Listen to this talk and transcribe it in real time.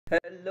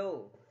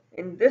Hello.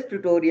 In this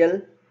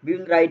tutorial, we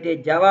will write a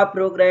Java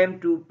program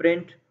to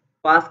print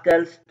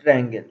Pascal's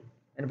triangle.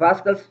 And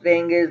Pascal's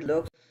triangle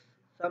looks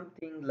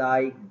something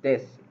like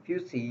this. If you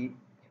see,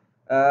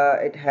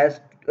 it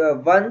has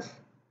ones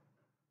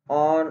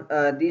on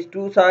these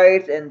two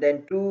sides, and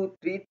then 2,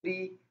 3,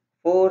 3,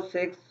 4,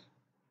 6,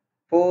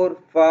 4,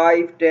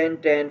 5, 10,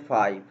 10,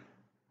 5.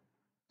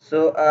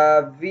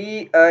 So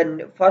we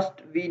first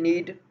we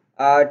need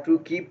to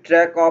keep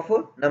track of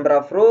number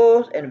of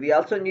rows, and we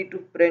also need to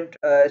print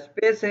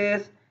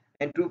spaces.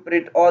 And to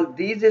print all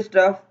these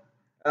stuff,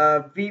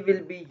 we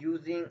will be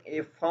using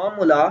a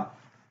formula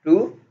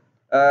to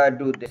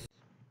do this.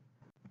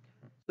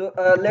 So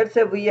let's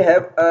say we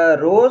have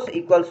rows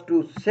equals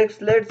to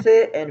 6, let's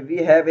say, and we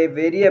have a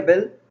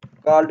variable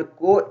called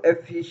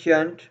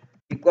coefficient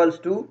equals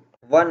to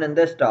 1 in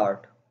the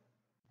start.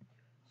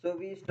 So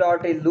we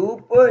start a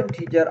loop,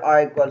 integer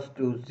I equals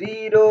to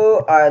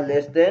 0, I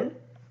less than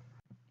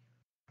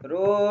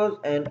rows,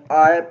 and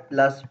I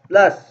plus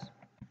plus.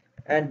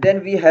 And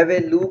then we have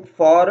a loop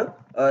for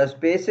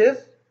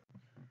spaces,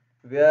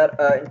 where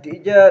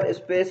integer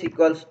space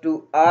equals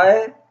to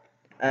I,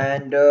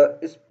 and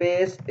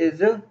space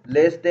is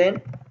less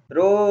than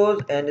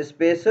rows, and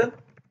space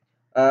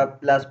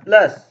plus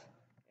plus.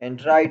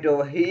 And right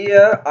over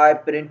here I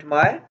print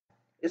my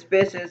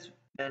spaces,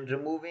 and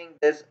removing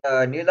this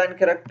new line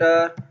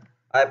character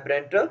I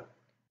print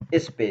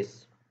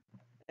space.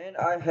 And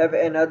I have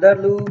another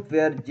loop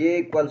where j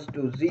equals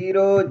to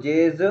 0,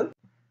 j is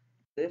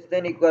less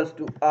than equals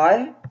to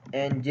I,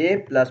 and j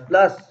plus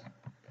plus.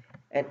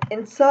 And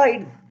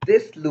inside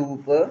this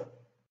loop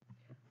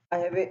I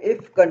have a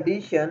if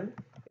condition.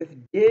 If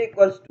j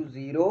equals to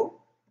 0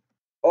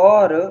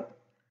 or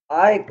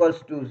I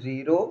equals to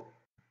 0,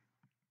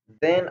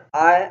 then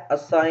I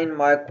assign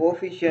my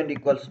coefficient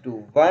equals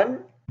to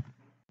 1.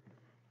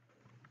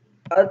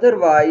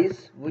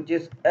 Otherwise, which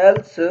is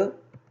else,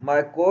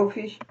 my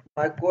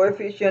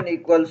coefficient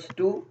equals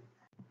to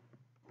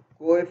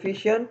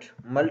coefficient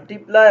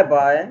multiply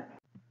by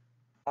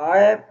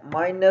I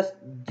minus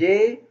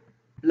j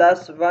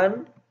plus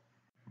 1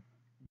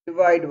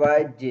 divided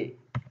by j.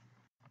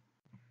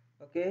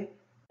 Okay,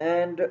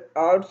 and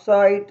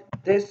outside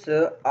this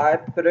I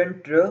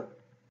print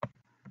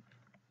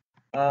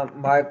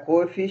my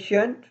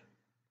coefficient,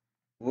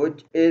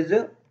 which is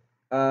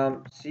COEF,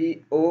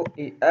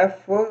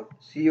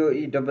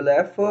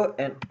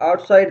 and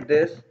outside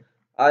this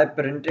I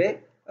print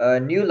a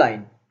new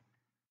line.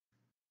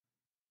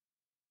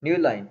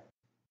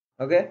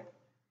 Okay,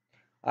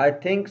 I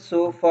think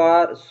so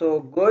far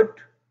so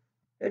good.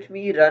 Let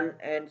me run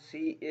and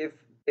see if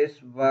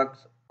this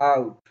works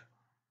out.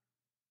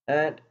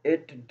 And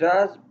it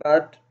does,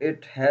 but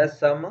it has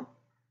some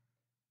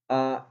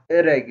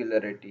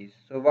irregularities.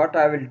 So what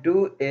I will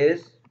do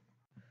is,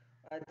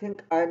 I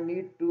think I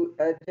need to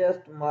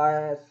adjust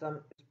my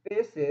some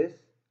spaces.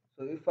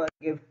 So if I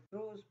give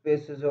two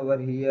spaces over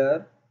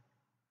here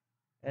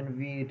and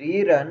we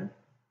rerun,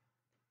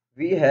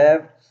 we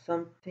have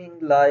something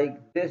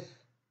like this.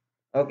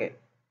 Okay,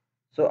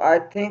 so I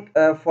think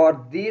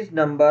for these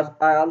numbers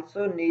I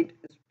also need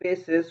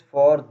spaces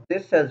for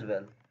this as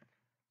well.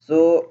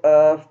 So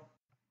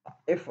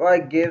if I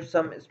give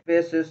some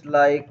spaces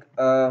like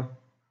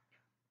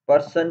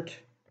percent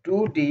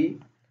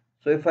 2d,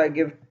 so if I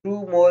give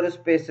two more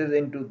spaces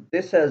into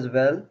this as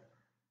well,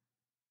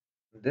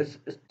 this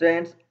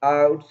stands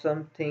out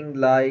something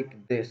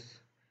like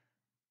this.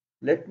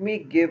 Let me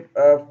give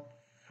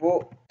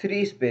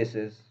three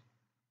spaces.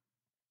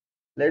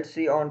 Let's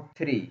see on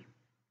 3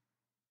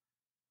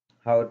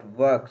 how it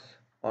works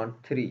on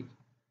 3.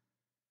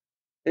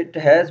 It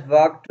has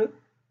worked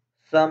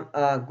some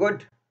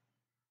good,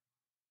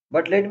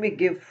 but let me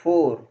give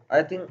 4.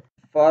 I think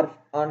for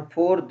on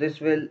 4 this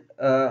will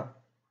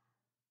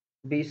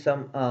be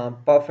some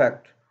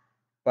perfect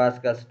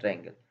Pascal's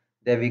triangle.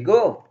 There we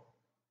go.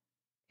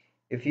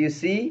 If you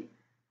see,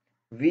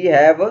 we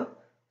have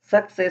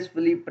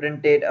successfully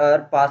printed our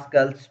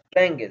Pascal's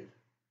triangle.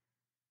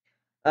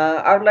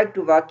 I would like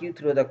to walk you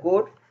through the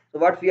code. So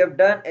what we have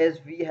done is,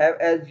 we have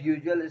as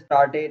usual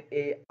started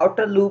a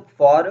outer loop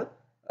for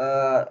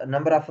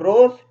number of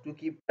rows to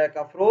keep track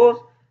of rows,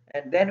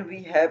 and then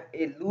we have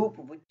a loop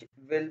which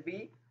will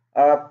be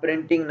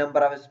printing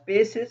number of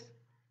spaces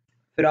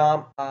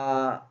from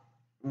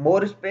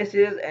more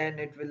spaces, and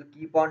it will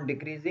keep on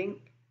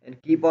decreasing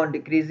and keep on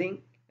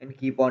decreasing and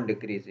keep on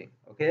decreasing.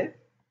 Okay,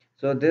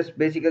 so this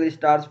basically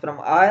starts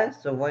from I.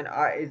 So when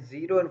I is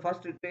 0 in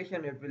first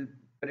iteration, it will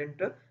print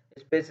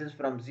spaces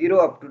from 0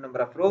 up to number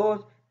of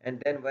rows,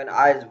 and then when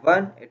I is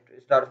 1, it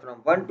starts from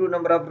 1 to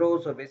number of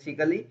rows. So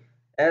basically,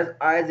 as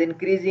I is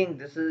increasing,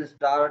 this is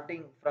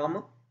starting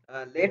from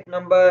late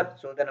number,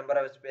 so the number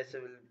of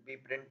spaces will be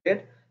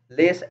printed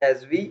less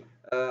as we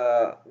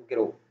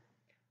grow.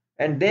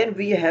 And then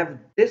we have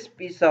this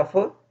piece of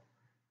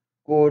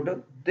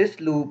code, this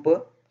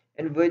loop,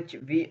 in which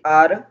we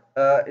are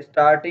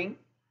starting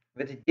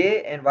with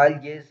j, and while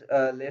j is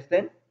less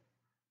than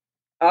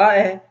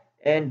I,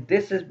 and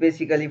this is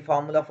basically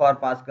formula for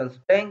Pascal's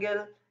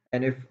triangle.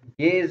 And if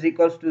j is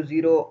equals to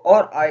 0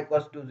 or I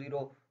equals to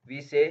 0,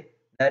 we say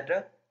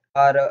that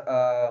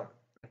our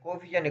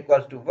coefficient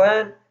equals to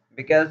 1,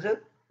 because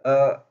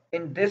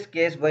in this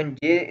case when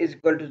j is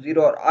equal to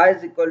 0 or I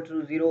is equal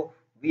to 0,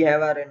 we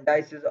have our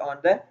indices on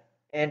the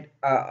end,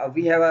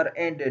 we have our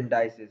end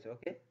indices.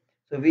 Okay,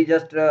 so we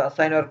just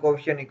assign our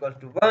coefficient equals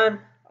to 1.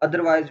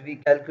 Otherwise we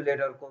calculate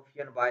our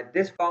coefficient by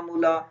this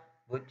formula,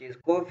 which is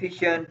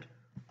coefficient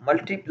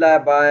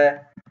multiplied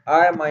by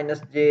I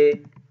minus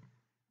j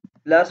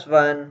plus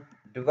 1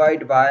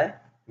 divided by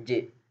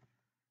j,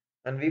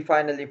 and we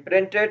finally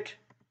print it,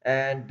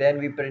 and then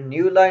we print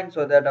new line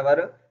so that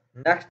our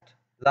next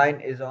line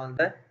is on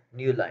the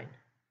new line.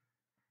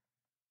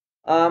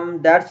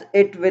 That's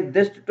it with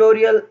this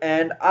tutorial,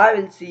 and I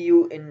will see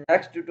you in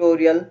next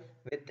tutorial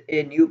with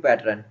a new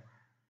pattern.